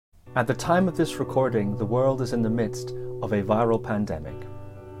At the time of this recording, the world is in the midst of a viral pandemic.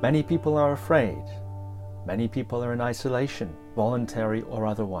 Many people are afraid. Many people are in isolation, voluntary or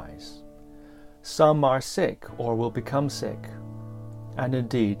otherwise. Some are sick or will become sick. And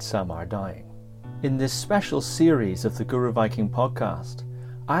indeed, some are dying. In this special series of the Guru Viking podcast,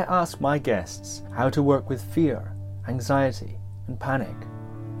 I ask my guests how to work with fear, anxiety, and panic,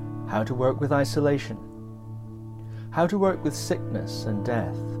 how to work with isolation, how to work with sickness and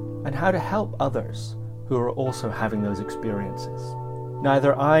death, and how to help others who are also having those experiences.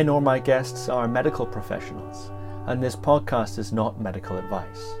 Neither I nor my guests are medical professionals, and this podcast is not medical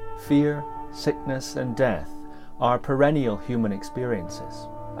advice. Fear, sickness, and death are perennial human experiences,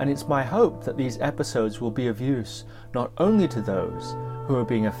 and it's my hope that these episodes will be of use not only to those who are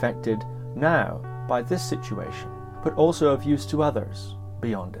being affected now by this situation, but also of use to others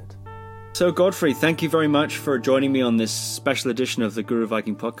beyond it. So Godfrey, thank you very much for joining me on this special edition of the Guru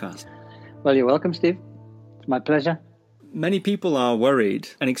Viking podcast. Well, you're welcome, Steve. It's my pleasure. Many people are worried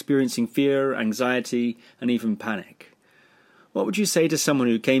and experiencing fear, anxiety, and even panic. What would you say to someone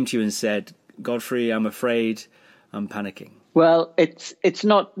who came to you and said, Godfrey, I'm afraid, I'm panicking? Well, it's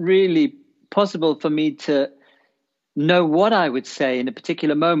not really possible for me to know what I would say in a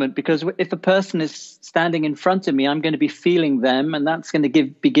particular moment, because if a person is standing in front of me, I'm going to be feeling them, and that's going to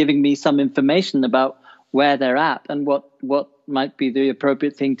be giving me some information about where they're at and what might be the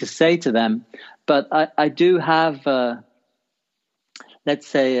appropriate thing to say to them. But I do have, let's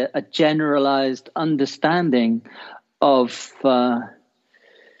say, a generalized understanding of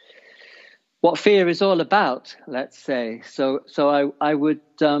what fear is all about, let's say. So I would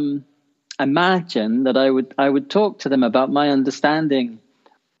imagine that I would talk to them about my understanding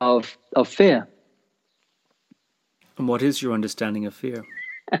of fear. And what is your understanding of fear?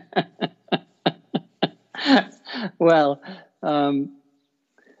 Well,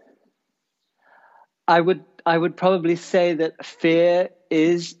 I would probably say that fear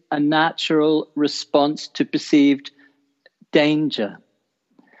is a natural response to perceived danger,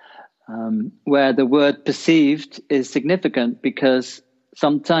 where the word perceived is significant because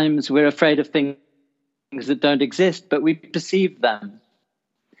sometimes we're afraid of things that don't exist, but we perceive them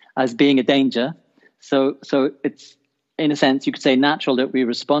as being a danger. So it's, in a sense, you could say natural that we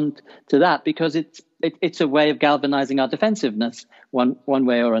respond to that because it's a way of galvanizing our defensiveness one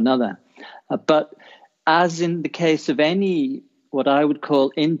way or another. But as in the case of any what I would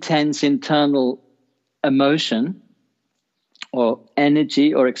call intense internal emotion or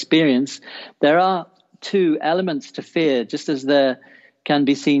energy or experience, there are two elements to fear, just as there can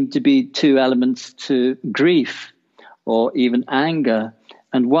be seen to be two elements to grief or even anger.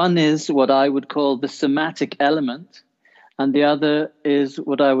 And one is what I would call the somatic element, and the other is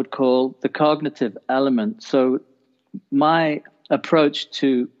what I would call the cognitive element. So my approach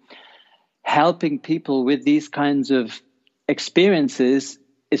to helping people with these kinds of experiences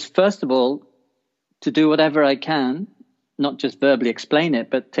is, first of all, to do whatever I can, not just verbally explain it,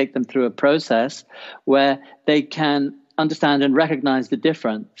 but take them through a process where they can understand and recognize the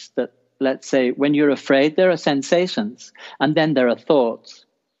difference that, let's say, when you're afraid, there are sensations and then there are thoughts.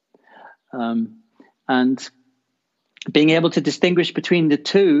 And being able to distinguish between the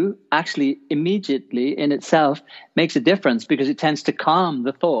two actually immediately in itself makes a difference because it tends to calm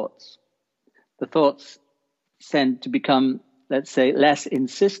the thoughts. The thoughts tend to become, let's say, less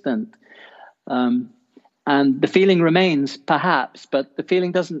insistent. And the feeling remains, perhaps, but the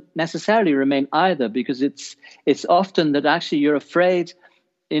feeling doesn't necessarily remain either, because it's often that actually you're afraid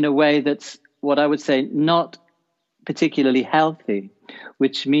in a way that's what I would say not particularly healthy,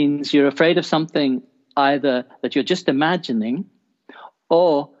 which means you're afraid of something either that you're just imagining,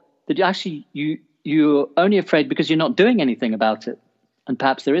 or that you're only afraid because you're not doing anything about it, and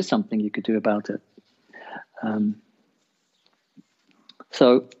perhaps there is something you could do about it.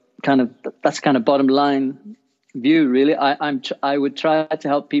 So that's kind of bottom line view, really. I would try to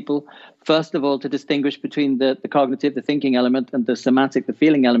help people, first of all, to distinguish between the cognitive, the thinking element, and the somatic, the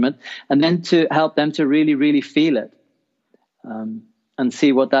feeling element, and then to help them to really, really feel it and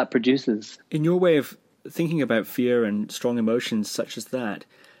see what that produces. In your way of thinking about fear and strong emotions such as that,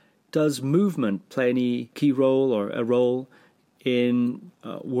 does movement play any key role or a role in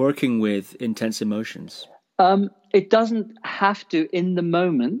working with intense emotions? It doesn't have to in the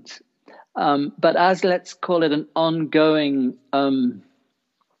moment, but as, let's call it, an ongoing,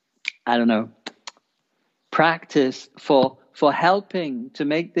 practice for helping to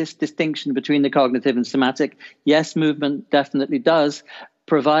make this distinction between the cognitive and somatic. Yes, movement definitely does,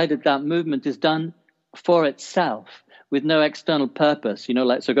 provided that movement is done for itself with no external purpose.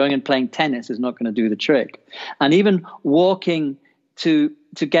 So going and playing tennis is not going to do the trick. And even walking to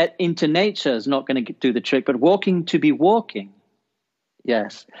to get into nature is not going to do the trick, but walking to be walking.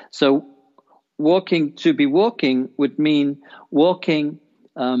 Yes. So walking to be walking would mean walking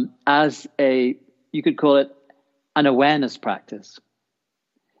as you could call it an awareness practice,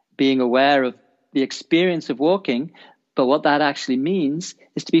 being aware of the experience of walking. But what that actually means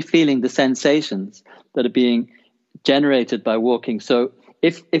is to be feeling the sensations that are being generated by walking. So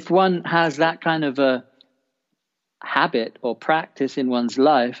if one has that kind of a habit or practice in one's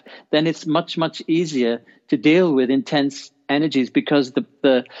life, then it's much, much easier to deal with intense energies, because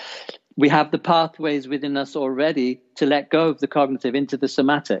we have the pathways within us already to let go of the cognitive into the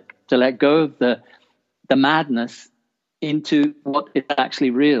somatic, to let go of the madness into what is actually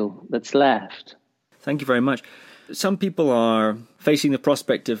real that's left. Thank you very much. Some people are facing the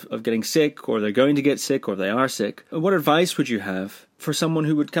prospect of getting sick, or they're going to get sick, or they are sick. What advice would you have for someone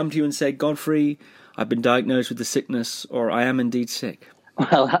who would come to you and say, Godfrey, I've been diagnosed with the sickness, or I am indeed sick?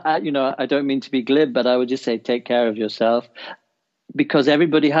 Well, I don't mean to be glib, but I would just say take care of yourself, because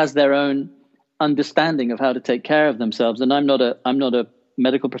everybody has their own understanding of how to take care of themselves. And I'm not a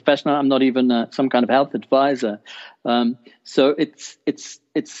medical professional. I'm not even some kind of health advisor. So it's.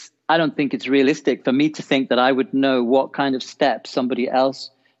 I don't think it's realistic for me to think that I would know what kind of steps somebody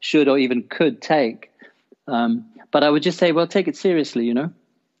else should or even could take. But I would just say, well, take it seriously. You know,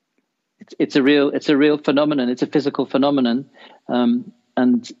 it's a real phenomenon. It's a physical phenomenon,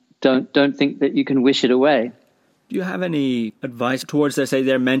 and don't think that you can wish it away. Do you have any advice towards, let's say,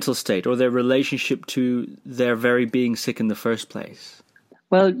 their mental state or their relationship to their very being sick in the first place?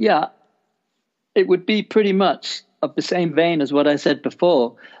 Well, yeah, it would be pretty much of the same vein as what I said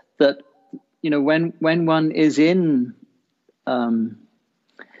before, that, when one is in, whatever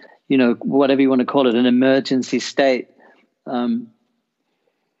you want to call it, an emergency state,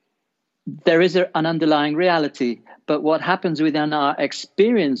 there is an underlying reality. But what happens within our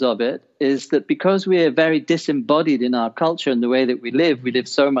experience of it is that because we are very disembodied in our culture and the way that we live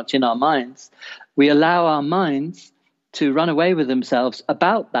so much in our minds, we allow our minds to run away with themselves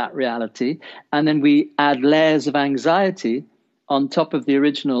about that reality. And then we add layers of anxiety on top of the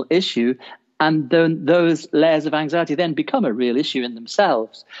original issue. And then those layers of anxiety then become a real issue in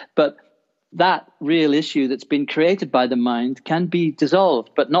themselves. But that real issue that's been created by the mind can be dissolved,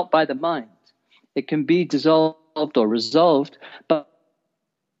 but not by the mind. It can be dissolved or resolved by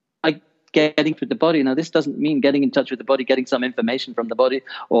getting through the body. Now, this doesn't mean getting in touch with the body, getting some information from the body,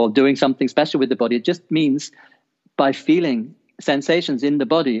 or doing something special with the body. It just means by feeling sensations in the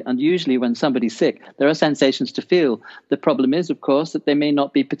body. And usually when somebody's sick, there are sensations to feel. The problem is, of course, that they may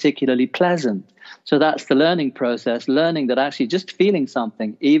not be particularly pleasant. So that's the learning process, learning that actually just feeling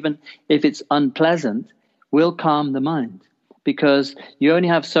something, even if it's unpleasant, will calm the mind. Because you only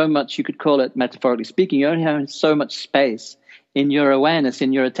have so much, you could call it metaphorically speaking, you only have so much space in your awareness,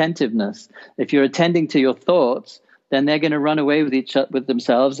 in your attentiveness. If you're attending to your thoughts, then they're going to run away with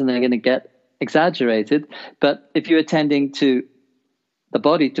themselves, and they're going to get exaggerated. But if you're attending to the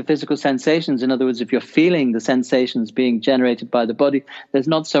body, to physical sensations, in other words, if you're feeling the sensations being generated by the body, there's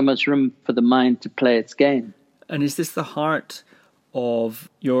not so much room for the mind to play its game. And is this the heart of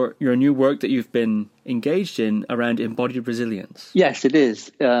your new work that you've been engaged in around embodied resilience? Yes, it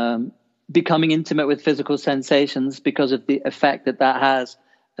is. Becoming intimate with physical sensations, because of the effect that has,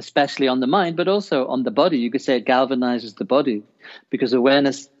 especially on the mind, but also on the body. You could say it galvanizes the body, because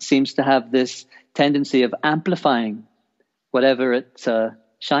awareness seems to have this tendency of amplifying whatever it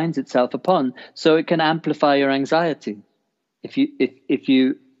shines itself upon. So it can amplify your anxiety. If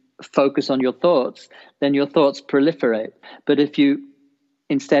you focus on your thoughts, then your thoughts proliferate. But if you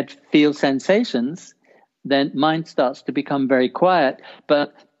instead feel sensations, then mind starts to become very quiet.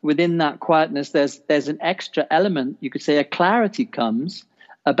 But within that quietness, there's an extra element. You could say a clarity comes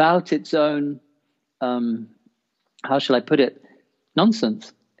about its own, how shall I put it,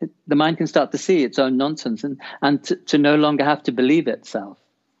 nonsense. The mind can start to see its own nonsense and to no longer have to believe itself.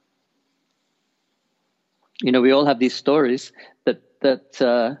 We all have these stories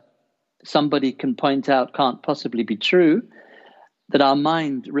that somebody can point out can't possibly be true, that our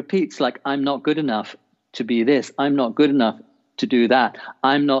mind repeats, like, I'm not good enough to be this, I'm not good enough to do that,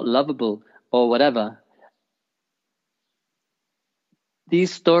 I'm not lovable, or whatever.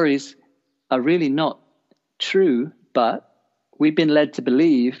 These stories are really not true, but we've been led to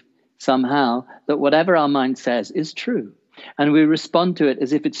believe somehow that whatever our mind says is true. And we respond to it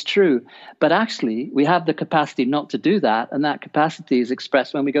as if it's true. But actually, we have the capacity not to do that. And that capacity is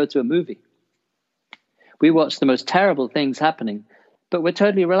expressed when we go to a movie. We watch the most terrible things happening, but we're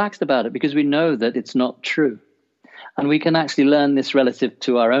totally relaxed about it because we know that it's not true. And we can actually learn this relative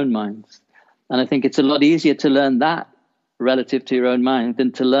to our own minds. And I think it's a lot easier to learn that relative to your own mind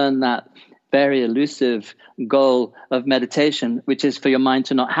than to learn that very elusive goal of meditation, which is for your mind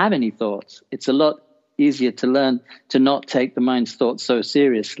to not have any thoughts. It's a lot easier to learn to not take the mind's thoughts so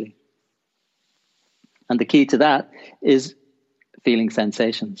seriously. And the key to that is feeling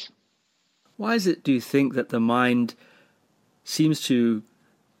sensations. Why is it, do you think, that the mind seems to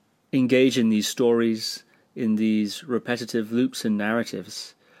engage in these stories, in these repetitive loops and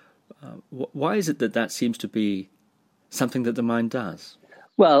narratives? Why is it that that seems to be something that the mind does?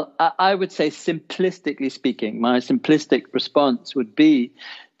 Well, I would say, simplistically speaking, my simplistic response would be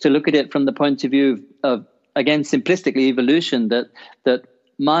to look at it from the point of view of, again, simplistically, evolution, that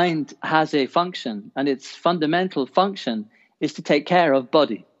mind has a function, and its fundamental function is to take care of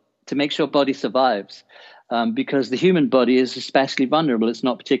body, to make sure body survives. Because the human body is especially vulnerable. It's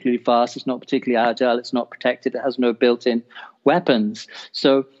not particularly fast, it's not particularly agile, it's not protected, it has no built-in weapons.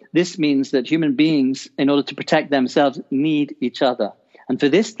 So this means that human beings, in order to protect themselves, need each other. And for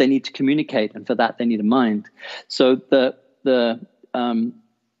this, they need to communicate, and for that, they need a mind. So the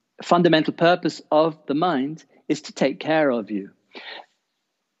fundamental purpose of the mind is to take care of you.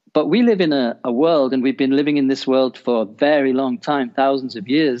 But we live in a world, and we've been living in this world for a very long time, thousands of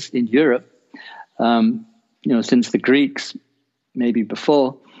years in Europe, since the Greeks, maybe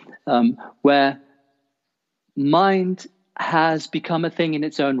before, where mind has become a thing in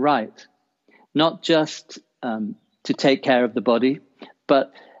its own right, not just to take care of the body,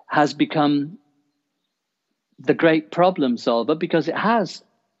 but has become the great problem solver, because it has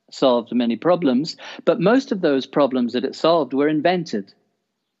solved many problems, but most of those problems that it solved were invented.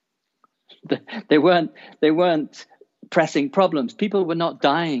 They weren't pressing problems. People were not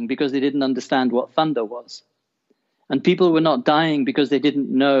dying because they didn't understand what thunder was. And people were not dying because they didn't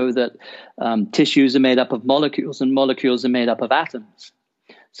know that tissues are made up of molecules and molecules are made up of atoms.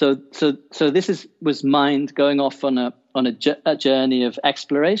 So this was mind going off on a journey of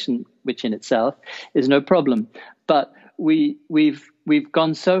exploration, which in itself is no problem. But we've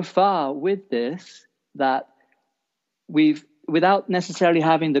gone so far with this that without necessarily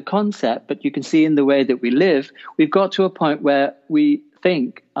having the concept, but you can see in the way that we live, we've got to a point where we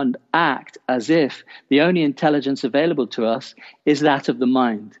think and act as if the only intelligence available to us is that of the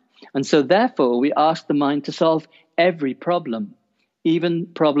mind. And so therefore, we ask the mind to solve every problem, even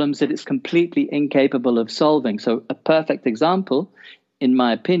problems that it's completely incapable of solving. So a perfect example, in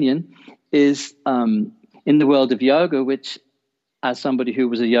my opinion, is in the world of yoga, which, as somebody who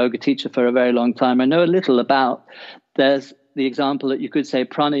was a yoga teacher for a very long time, I know a little about. There's the example that you could say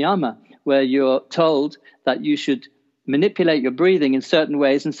pranayama, where you're told that you should manipulate your breathing in certain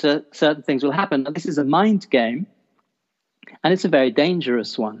ways and certain things will happen. Now, this is a mind game, and it's a very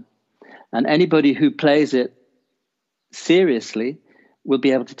dangerous one. And anybody who plays it seriously will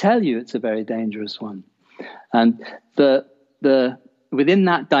be able to tell you it's a very dangerous one. And within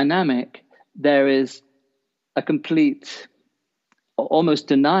that dynamic, there is a complete, almost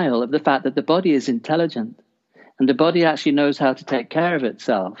denial of the fact that the body is intelligent. And the body actually knows how to take care of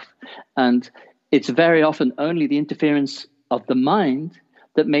itself. And it's very often only the interference of the mind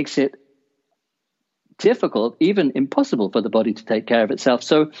that makes it difficult, even impossible, for the body to take care of itself.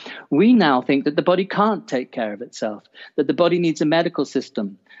 So we now think that the body can't take care of itself, that the body needs a medical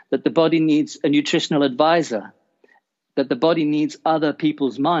system, that the body needs a nutritional advisor, that the body needs other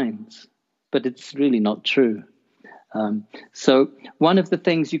people's minds. But it's really not true. So one of the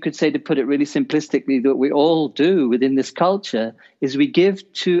things you could say, to put it really simplistically, that we all do within this culture is we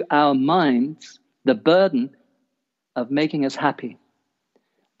give to our minds the burden of making us happy,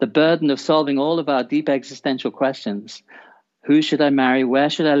 the burden of solving all of our deep existential questions. Who should I marry? Where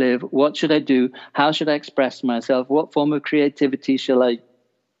should I live? What should I do? How should I express myself? What form of creativity shall I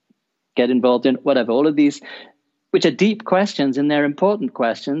get involved in? Whatever, all of these, which are deep questions, and they're important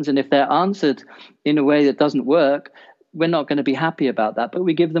questions. And if they're answered in a way that doesn't work, we're not going to be happy about that. But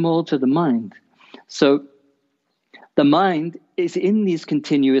we give them all to the mind. So the mind is in these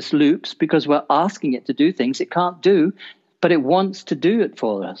continuous loops because we're asking it to do things it can't do, but it wants to do it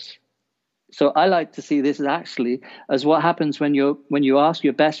for us. So I like to see this as what happens when you ask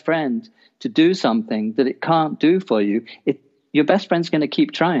your best friend to do something that it can't do for you. Your best friend's going to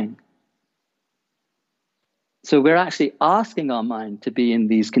keep trying. So we're actually asking our mind to be in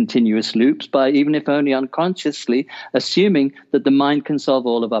these continuous loops by, even if only unconsciously, assuming that the mind can solve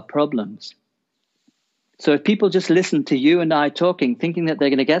all of our problems. So if people just listen to you and I talking, thinking that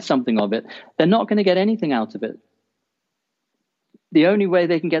they're going to get something of it, they're not going to get anything out of it. The only way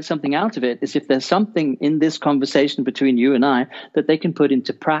they can get something out of it is if there's something in this conversation between you and I that they can put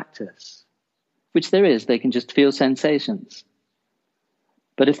into practice, which there is. They can just feel sensations.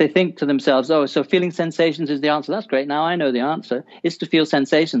 But if they think to themselves, oh, so feeling sensations is the answer, that's great. Now I know the answer. It's to feel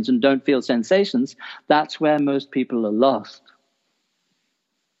sensations and don't feel sensations. That's where most people are lost.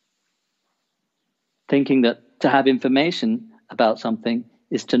 Thinking that to have information about something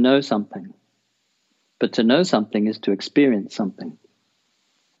is to know something. But to know something is to experience something.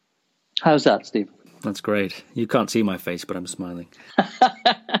 How's that, Steve? That's great. You can't see my face, but I'm smiling.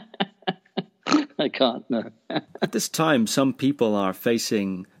 I can't, no. At this time, some people are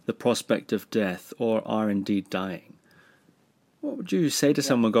facing the prospect of death or are indeed dying. What would you say to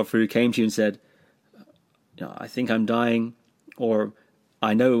someone, Godfrey, who came to you and said, I think I'm dying, or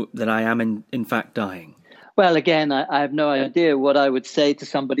I know that I am in fact dying? Well, again, I have no idea what I would say to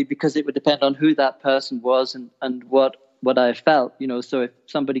somebody, because it would depend on who that person was and what I felt. So if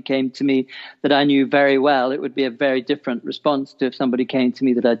somebody came to me that I knew very well, it would be a very different response to if somebody came to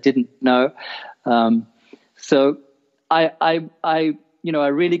me that I didn't know. So I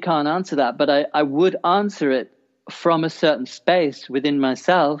really can't answer that, but I would answer it from a certain space within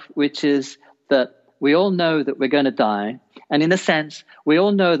myself, which is that we all know that we're going to die. And in a sense, we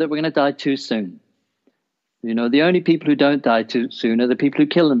all know that we're going to die too soon. The only people who don't die too soon are the people who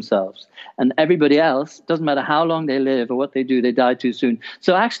kill themselves. And everybody else, doesn't matter how long they live or what they do, they die too soon.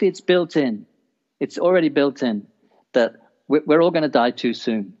 So actually it's built in. It's already built in that we're all going to die too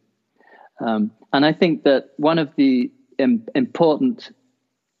soon. And I think that one of the important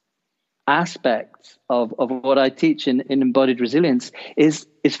aspects of what I teach in embodied resilience is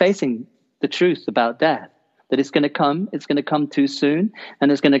facing the truth about death. That it's going to come too soon,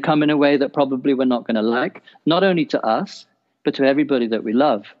 and it's going to come in a way that probably we're not going to like, not only to us, but to everybody that we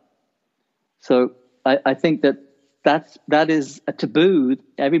love. So I think that is a taboo.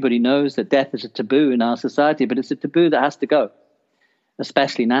 Everybody knows that death is a taboo in our society, but it's a taboo that has to go,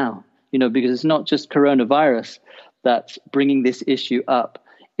 especially now, because it's not just coronavirus that's bringing this issue up.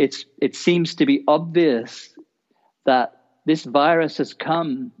 It seems to be obvious that this virus has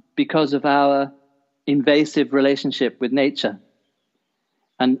come because of our invasive relationship with nature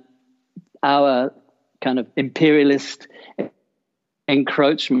and our kind of imperialist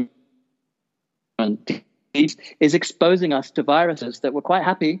encroachment is exposing us to viruses that were quite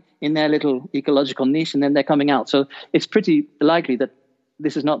happy in their little ecological niche, and then they're coming out. So it's pretty likely that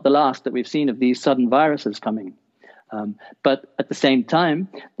this is not the last that we've seen of these sudden viruses coming. But at the same time,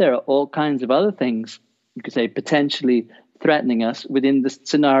 there are all kinds of other things, you could say, potentially threatening us within the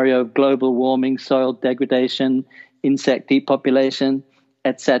scenario of global warming, soil degradation, insect depopulation,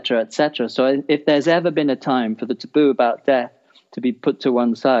 etc., etc. So if there's ever been a time for the taboo about death to be put to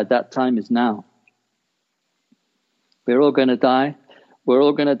one side, that time is now. We're all going to die. We're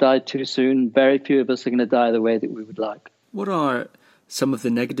all going to die too soon. Very few of us are going to die the way that we would like. What are some of the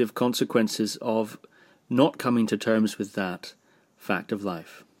negative consequences of not coming to terms with that fact of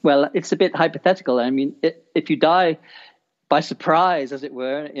life? Well, it's a bit hypothetical. I mean, if you die by surprise, as it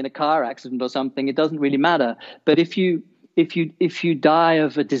were, in a car accident or something, it doesn't really matter. But if you die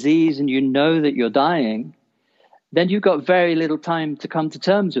of a disease and you know that you're dying, then you've got very little time to come to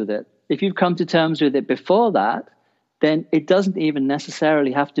terms with it. If you've come to terms with it before that, then it doesn't even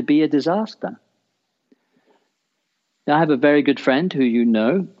necessarily have to be a disaster. Now, I have a very good friend who you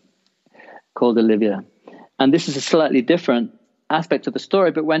know, called Olivia. And this is a slightly different aspect of the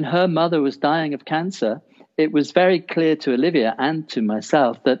story, but when her mother was dying of cancer, it was very clear to Olivia and to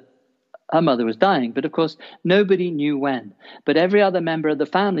myself that her mother was dying. But of course, nobody knew when. But every other member of the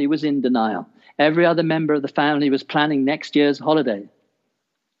family was in denial. Every other member of the family was planning next year's holiday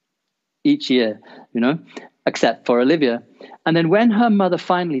each year, except for Olivia. And then when her mother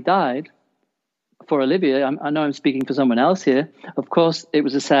finally died, for Olivia, I know I'm speaking for someone else here, of course, it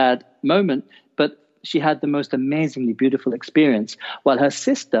was a sad moment, but she had the most amazingly beautiful experience, while her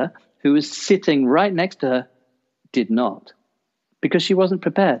sister, who was sitting right next to her, did not, because she wasn't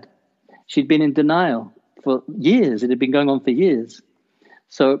prepared. She'd been in denial for years. It had been going on for years.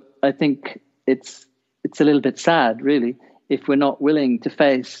 So I think it's a little bit sad, really, if we're not willing to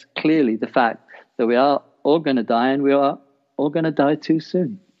face clearly the fact that we are all going to die, and we are all going to die too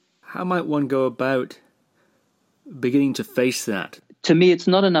soon. How might one go about beginning to face that? To me, it's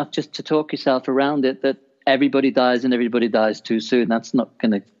not enough just to talk yourself around it, that everybody dies and everybody dies too soon. That's not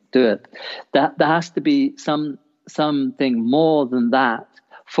going to do it. There has to be something more than that.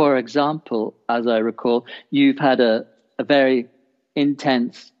 For example, as I recall, you've had a very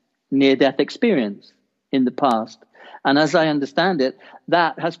intense near-death experience in the past. And as I understand it,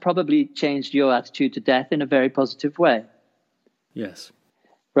 that has probably changed your attitude to death in a very positive way. Yes.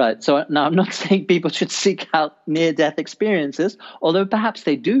 Right. So now I'm not saying people should seek out near-death experiences, although perhaps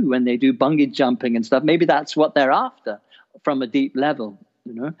they do when they do bungee jumping and stuff. Maybe that's what they're after from a deep level.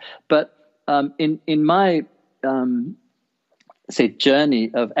 you know. But in my say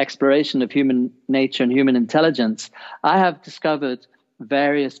journey of exploration of human nature and human intelligence, I have discovered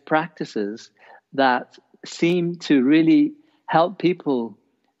various practices that seem to really help people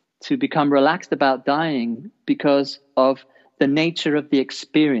to become relaxed about dying because of the nature of the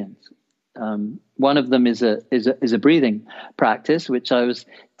experience. One of them is a breathing practice, which I was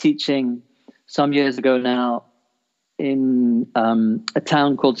teaching some years ago now in a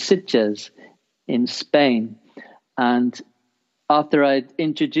town called Sitges in Spain. And after I'd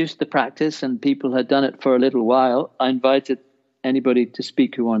introduced the practice and people had done it for a little while, I invited anybody to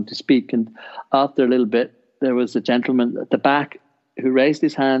speak who wanted to speak. And after a little bit, there was a gentleman at the back who raised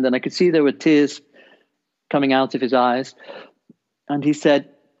his hand, and I could see there were tears coming out of his eyes. And he said,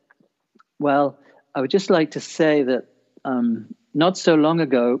 well, I would just like to say that not so long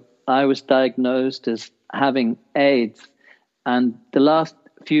ago, I was diagnosed as having AIDS. And the last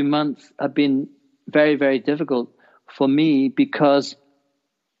few months have been very, very difficult for me because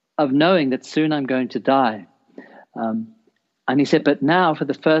of knowing that soon I'm going to die. And he said, but now for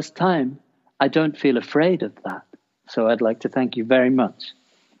the first time, I don't feel afraid of that. So I'd like to thank you very much,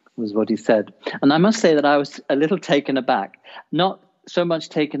 was what he said. And I must say that I was a little taken aback, not so much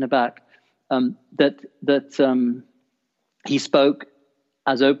taken aback that he spoke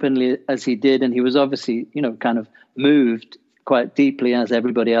as openly as he did. And he was obviously, kind of moved quite deeply, as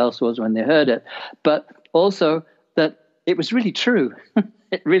everybody else was when they heard it. But also that it was really true.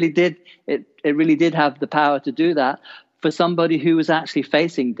 It really did. It really did have the power to do that for somebody who was actually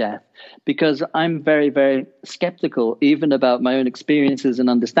facing death, because I'm very, very skeptical even about my own experiences and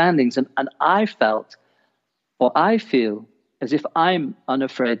understandings. And I felt, or I feel, as if I'm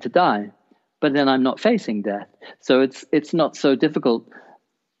unafraid to die, but then I'm not facing death. So it's not so difficult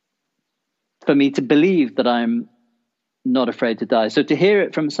for me to believe that I'm not afraid to die. So to hear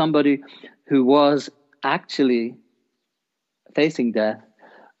it from somebody who was actually facing death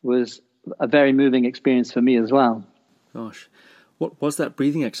was a very moving experience for me as well. Gosh, what was that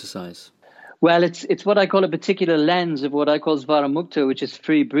breathing exercise? Well, it's what I call a particular lens of what I call Svaramukta, which is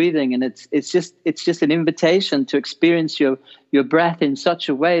free breathing, and it's just an invitation to experience your breath in such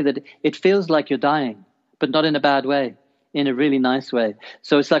a way that it feels like you're dying, but not in a bad way, in a really nice way.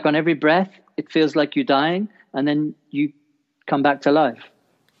 So it's like on every breath, it feels like you're dying, and then you come back to life.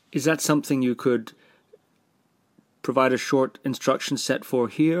 Is that something you could provide a short instruction set for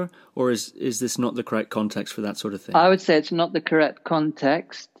here, or is this not the correct context for that sort of thing? I would say it's not the correct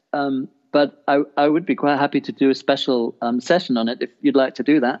context, but I would be quite happy to do a special session on it if you'd like to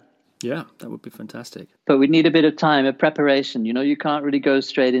do that. Yeah, that would be fantastic. But we need a bit of time, a preparation. You can't really go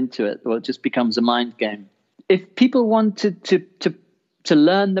straight into it, or it just becomes a mind game. If people wanted to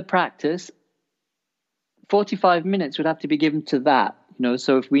learn the practice, 45 minutes would have to be given to that.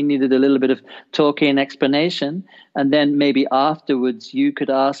 So if we needed a little bit of talking and explanation, and then maybe afterwards you could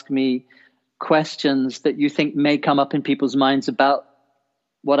ask me questions that you think may come up in people's minds about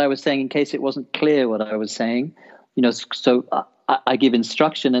what I was saying in case it wasn't clear what I was saying. So I give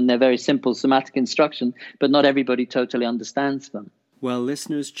instruction, and they're very simple somatic instruction, but not everybody totally understands them. Well,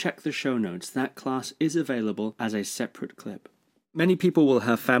 listeners, check the show notes. That class is available as a separate clip. Many people will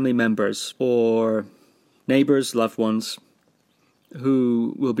have family members or neighbors, loved ones,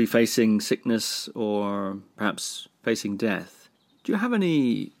 who will be facing sickness or perhaps facing death. Do you have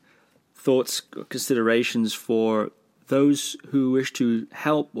any thoughts or considerations for those who wish to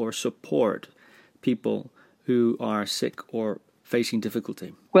help or support people who are sick or facing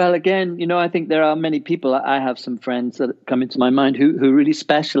difficulty? Well, again, I think there are many people. I have some friends that come into my mind who really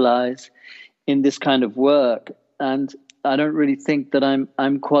specialize in this kind of work. And I don't really think that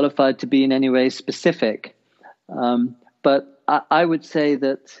I'm qualified to be in any way specific. But I would say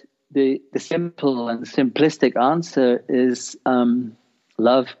that the simple and simplistic answer is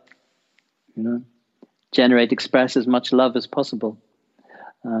love. Generate, express as much love as possible.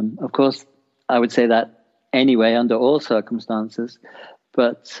 Of course, I would say that anyway under all circumstances,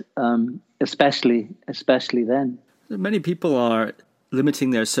 but especially then. Many people are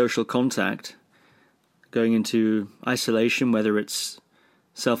limiting their social contact, going into isolation, whether it's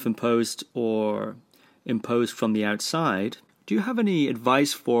self-imposed or imposed from the outside. Do you have any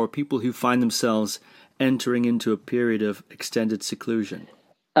advice for people who find themselves entering into a period of extended seclusion?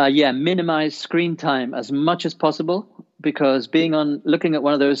 Minimize screen time as much as possible, because looking at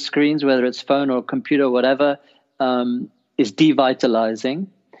one of those screens, whether it's phone or computer or whatever, is devitalizing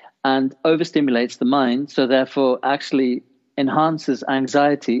and overstimulates the mind. So therefore actually enhances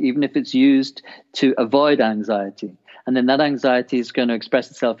anxiety, even if it's used to avoid anxiety. And then that anxiety is going to express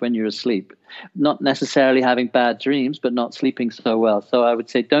itself when you're asleep. Not necessarily having bad dreams, but not sleeping so well. So I would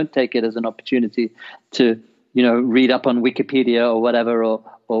say don't take it as an opportunity to, read up on Wikipedia or whatever, or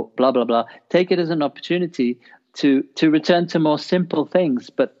blah, blah, blah. Take it as an opportunity to return to more simple things.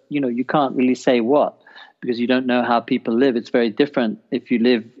 But, you can't really say what, because you don't know how people live. It's very different if you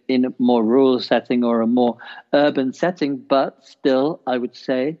live in a more rural setting or a more urban setting. But still, I would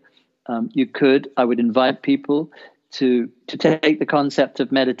say I would invite people to take the concept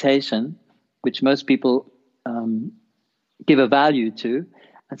of meditation, which most people give a value to,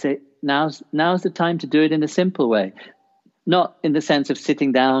 and say, now's the time to do it in a simple way. Not in the sense of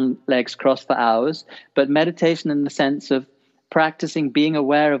sitting down, legs crossed for hours, but meditation in the sense of practicing being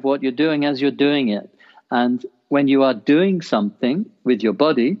aware of what you're doing as you're doing it. And when you are doing something with your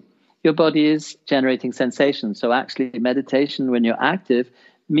body is generating sensations. So actually meditation, when you're active,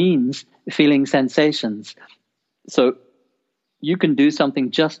 means feeling sensations. So you can do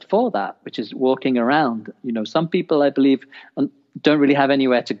something just for that, which is walking around. Some people, I believe, don't really have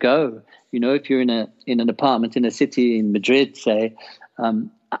anywhere to go. If you're in an apartment in a city in Madrid, say,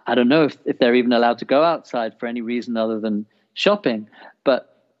 I don't know if they're even allowed to go outside for any reason other than shopping.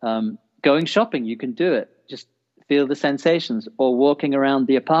 But going shopping, you can do it. Just feel the sensations, or walking around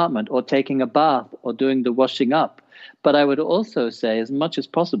the apartment, or taking a bath, or doing the washing up. But I would also say, as much as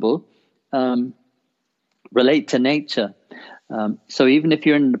possible, relate to nature. So even if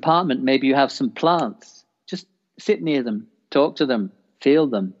you're in an apartment, maybe you have some plants, just sit near them, talk to them, feel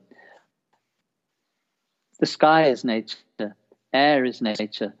them. The sky is nature, air is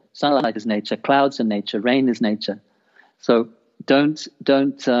nature, sunlight is nature, clouds are nature, rain is nature. So don't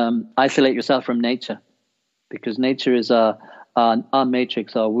isolate yourself from nature, because nature is our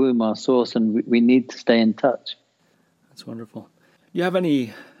matrix, our womb, our source, and we need to stay in touch. That's wonderful. Do you have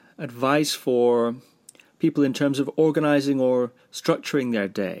any advice for people in terms of organizing or structuring their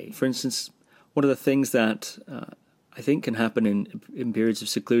day? For instance, one of the things that I think can happen in periods of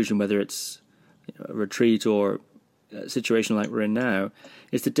seclusion, whether it's a retreat or a situation like we're in now,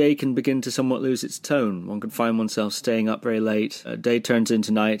 is the day can begin to somewhat lose its tone. One can find oneself staying up very late. Day turns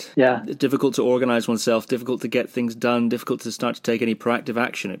into night. Yeah. It's difficult to organize oneself, difficult to get things done, difficult to start to take any proactive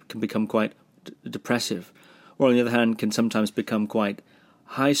action. It can become quite depressive. Or on the other hand, can sometimes become quite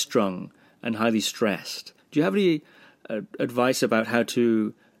high-strung and highly stressed. Do you have any advice about how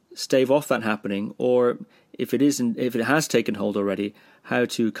to stave off that happening, or if it has taken hold already, how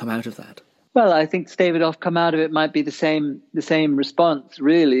to come out of that? Well, I think stave it off, come out of it might be the same response,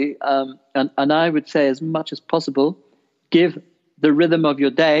 really. And I would say, as much as possible, give the rhythm of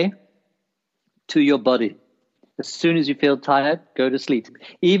your day to your body. As soon as you feel tired, go to sleep.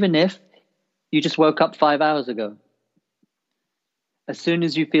 Even if you just woke up 5 hours ago. As soon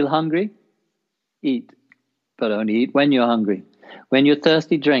as you feel hungry, eat, but only eat when you're hungry. When you're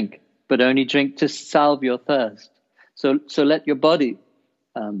thirsty, drink, but only drink to salve your thirst. So let your body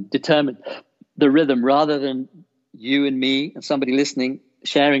determine the rhythm, rather than you and me and somebody listening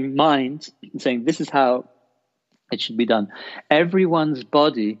sharing minds and saying this is how it should be done. Everyone's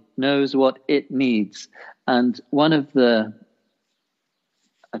body knows what it needs, and one of the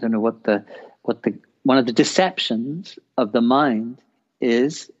deceptions of the mind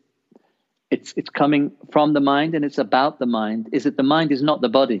is it's coming from the mind and it's about the mind, is that the mind is not the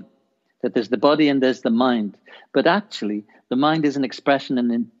body, that there's the body and there's the mind. But actually, the mind is an expression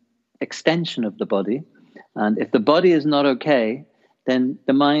and an extension of the body. And if the body is not okay, then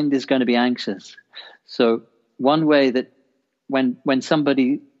the mind is going to be anxious. So one way that when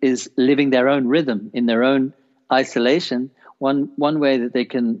somebody is living their own rhythm in their own isolation, one way that they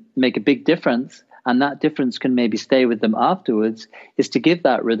can make a big difference, and that difference can maybe stay with them afterwards, is to give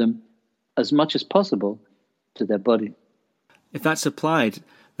that rhythm as much as possible to their body. If that's applied,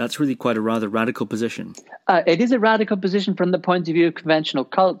 that's really quite a rather radical position. It is a radical position from the point of view of conventional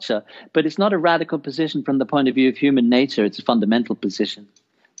culture, but it's not a radical position from the point of view of human nature. It's a fundamental position.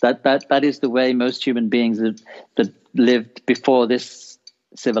 That is the way most human beings that lived before this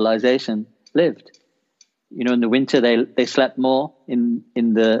civilization lived. In the winter they slept more. In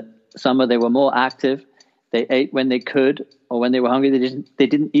the summer they were more active. They ate when they could, or when they were hungry. They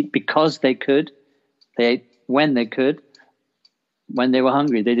didn't eat because they could. They ate when they could. When they were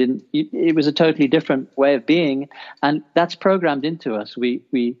hungry, they didn't. It was a totally different way of being, and that's programmed into us. We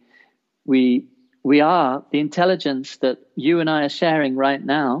are the intelligence that you and I are sharing right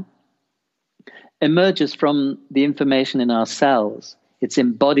now. Emerges from the information in our cells. It's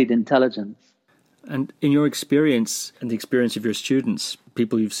embodied intelligence. And in your experience and the experience of your students,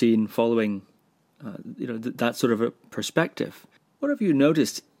 people you've seen following, that sort of a perspective, what have you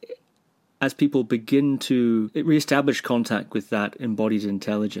noticed as people begin to reestablish contact with that embodied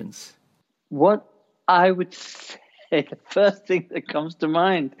intelligence? What I would say, the first thing that comes to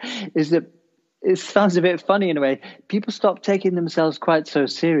mind is that it sounds a bit funny in a way. People stop taking themselves quite so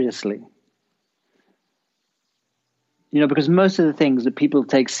seriously. Because most of the things that people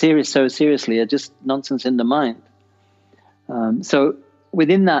take so seriously are just nonsense in the mind. So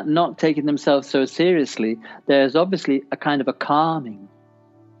within that not taking themselves so seriously, there's obviously a kind of a calming,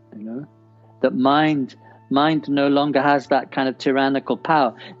 that mind no longer has that kind of tyrannical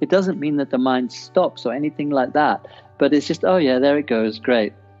power. It doesn't mean that the mind stops or anything like that, but it's just, oh yeah, there it goes,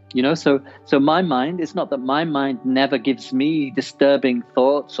 great. So my mind, it's not that my mind never gives me disturbing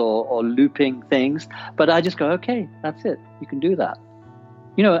thoughts or looping things, but I just go, okay, that's it. You can do that.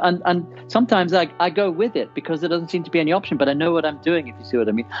 And sometimes I go with it because there doesn't seem to be any option, but I know what I'm doing, if you see what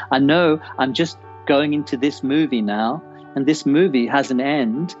I mean. I know I'm just going into this movie now, and this movie has an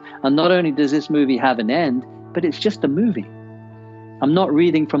end. And not only does this movie have an end, but it's just a movie. I'm not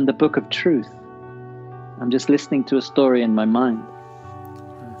reading from the book of truth. I'm just listening to a story in my mind.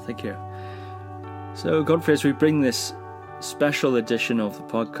 Thank you. So, Godfrey, as we bring this special edition of the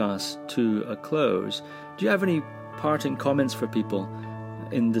podcast to a close, do you have any parting comments for people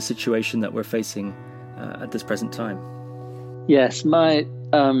in the situation that we're facing at this present time? Yes, my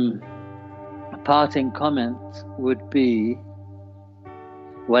parting comment would be,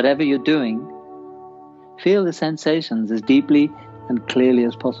 whatever you're doing, feel the sensations as deeply and clearly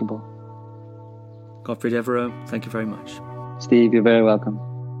as possible. Godfrey Devereux, thank you very much. Steve, you're very welcome.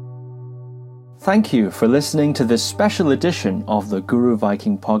 Thank you for listening to this special edition of the Guru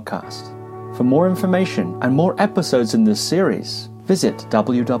Viking podcast. For more information and more episodes in this series, visit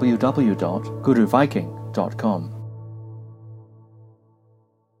www.guruviking.com.